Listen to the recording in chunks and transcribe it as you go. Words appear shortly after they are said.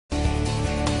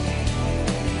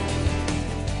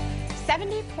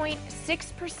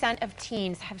70.6% of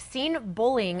teens have seen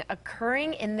bullying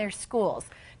occurring in their schools.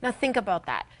 Now think about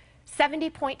that.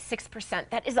 70.6%.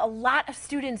 That is a lot of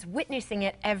students witnessing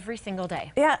it every single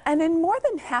day. Yeah, and in more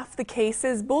than half the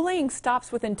cases, bullying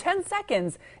stops within 10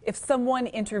 seconds if someone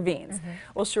intervenes.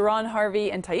 Well, Sharon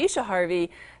Harvey and Taisha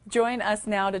Harvey join us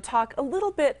now to talk a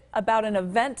little bit about an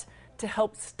event to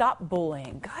help stop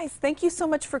bullying. Guys, thank you so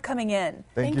much for coming in.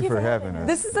 Thank you for having us.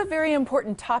 This is a very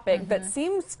important topic that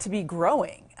seems to be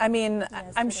growing. I mean,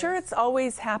 Yes, I'm sure it's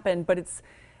always happened, but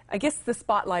I guess the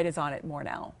spotlight is on it more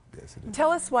now. Yes, it is. Tell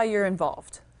us why you're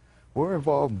involved. We're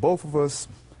involved. Both of us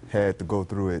had to go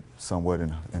through it somewhat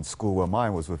in school. Well,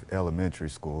 mine was with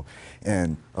elementary school.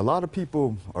 And a lot of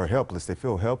people are helpless. They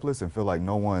feel helpless and feel like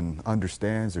no one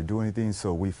understands or do anything.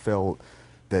 So we felt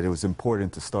that it was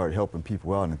important to start helping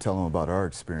people out and tell them about our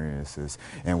experiences.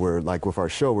 And we're like with our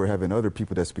show, we're having other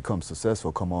people that's become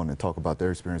successful come on and talk about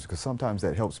their experience, because sometimes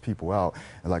that helps people out.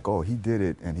 And like, oh, he did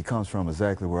it and he comes from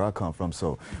exactly where I come from,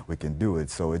 so we can do it.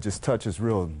 So it just touches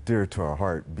real dear to our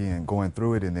heart, going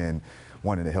through it and then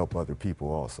wanting to help other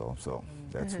people also. So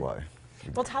that's why.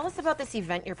 Well, tell us about this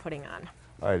event you're putting on.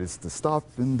 All right, it's the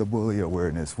Stopping the Bully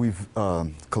Awareness. We've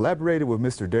collaborated with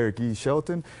Mr. Derek E.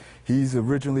 Shelton. He's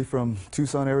originally from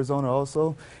Tucson, Arizona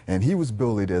also, and he was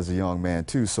bullied as a young man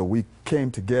too. So we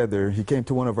came together. He came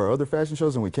to one of our other fashion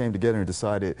shows, and we came together and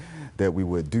decided that we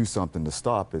would do something to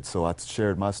stop it. So I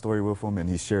shared my story with him, and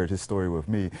he shared his story with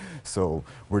me. So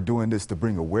we're doing this to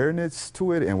bring awareness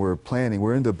to it, and we're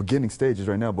in the beginning stages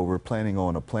right now, but we're planning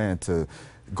on a plan to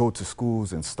go to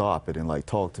schools and stop it and like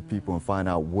talk to people and find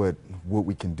out what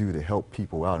we can do to help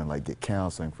people out and like get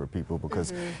counseling for people,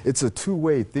 because it's a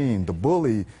two-way thing. The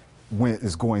bully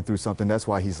is going through something, that's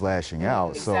why he's lashing out.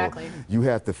 Exactly. So you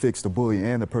have to fix the bully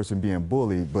and the person being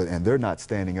bullied, and they're not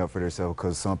standing up for themselves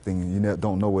because something you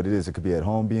don't know what it is. It could be at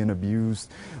home being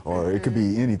abused, or it could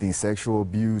be anything, sexual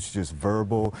abuse, just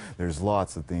verbal. There's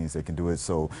lots of things that can do it.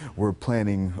 So we're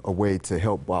planning a way to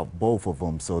help out both of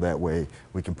them, so that way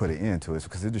we can put an end to it,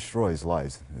 because it destroys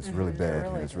lives. It's really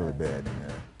bad. It's really bad.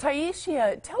 Yeah.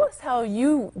 Taisha, tell us how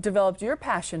you developed your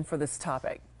passion for this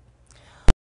topic.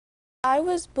 I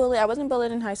was bullied. I wasn't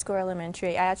bullied in high school or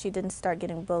elementary. I actually didn't start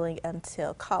getting bullied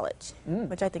until college,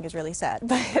 which I think is really sad.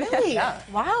 But Really?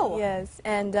 Wow. yes.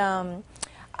 And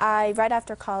right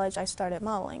after college, I started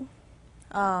modeling.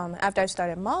 After I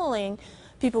started modeling,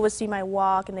 people would see my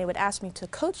walk and they would ask me to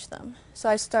coach them. So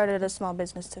I started a small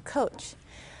business to coach.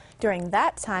 During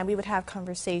that time, we would have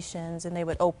conversations and they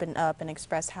would open up and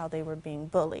express how they were being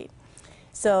bullied.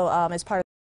 So as part of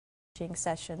the coaching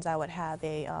sessions, I would have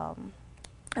a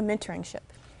mentoringship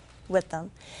with them,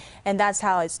 and that's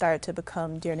how it started to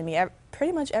become dear to me.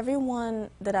 Pretty much everyone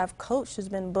that I've coached has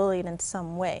been bullied in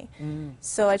some way,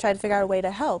 so I try to figure out a way to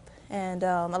help. And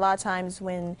a lot of times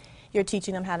when you're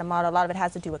teaching them how to model, a lot of it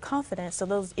has to do with confidence, so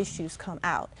those issues come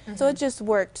out. So it just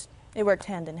worked. It worked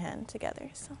hand in hand together.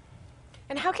 So.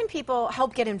 And how can people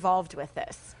help get involved with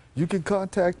this? You can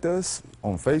contact us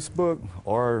on Facebook,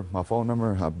 or my phone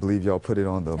number, I believe y'all put it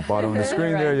on the bottom of the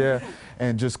screen there, yeah.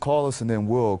 And just call us and then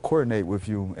we'll coordinate with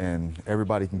you and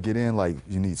everybody can get in. Like,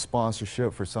 you need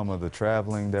sponsorship for some of the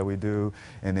traveling that we do.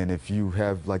 And then if you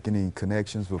have like any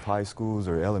connections with high schools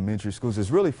or elementary schools,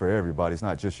 it's really for everybody. It's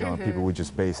not just young people. We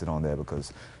just base it on that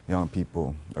because young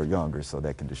people are younger, so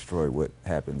that can destroy what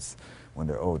happens when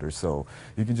they're older. So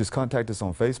you can just contact us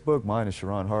on Facebook. Mine is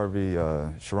Sharon Harvey,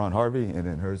 and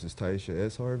then hers is Taisha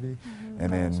S. Harvey.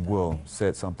 And then we'll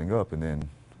set something up and then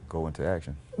go into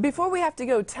action. Before we have to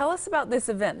go, tell us about this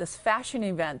event, this fashion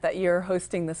event that you're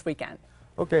hosting this weekend.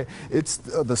 Okay, it's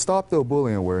the Stop the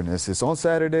Bullying Awareness. It's on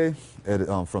Saturday at,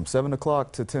 from 7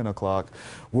 o'clock to 10 o'clock.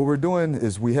 What we're doing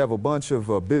is we have a bunch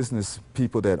of business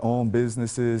people that own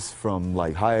businesses from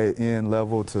like high-end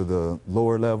level to the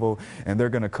lower level, and they're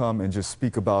going to come and just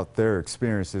speak about their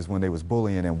experiences when they was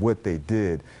bullying and what they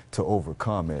did to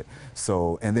overcome it.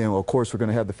 So, and then of course we're going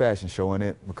to have the fashion show in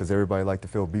it because everybody like to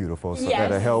feel beautiful, so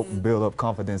that'll help build up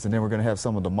confidence. And then we're going to have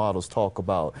some of the models talk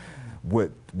about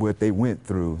what they went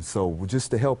through, so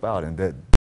just to help out and that.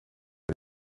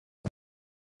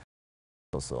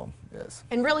 So yes.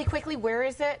 And really quickly, where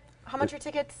is it? How much are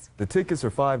tickets? The tickets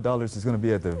are $5. It's going to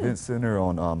be at the event center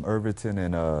on Irvington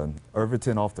and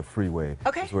Irvington off the freeway.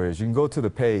 Okay. Whereas you can go to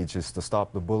the page, it's the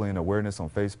Stop the Bullying Awareness on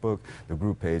Facebook, the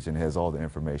group page, and it has all the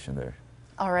information there.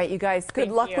 All right, you guys, good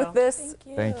Thank luck you. with this.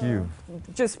 Thank you.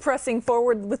 Just pressing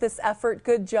forward with this effort.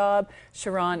 Good job,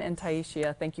 Sharon and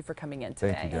Taisha. Thank you for coming in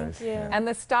today. Thank you, guys. Thank you. And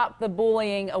the Stop the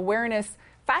Bullying Awareness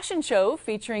Fashion show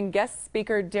featuring guest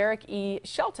speaker Derek E.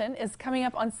 Shelton is coming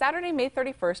up on Saturday, May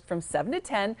 31st from 7 to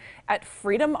 10 at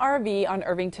Freedom RV on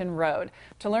Irvington Road.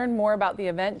 To learn more about the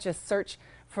event, just search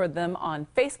for them on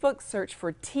Facebook, search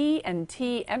for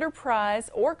T&T Enterprise,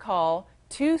 or call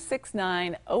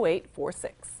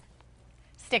 269-0846.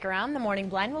 Stick around. The Morning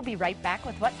Blend will be right back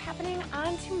with what's happening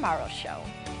on tomorrow's show.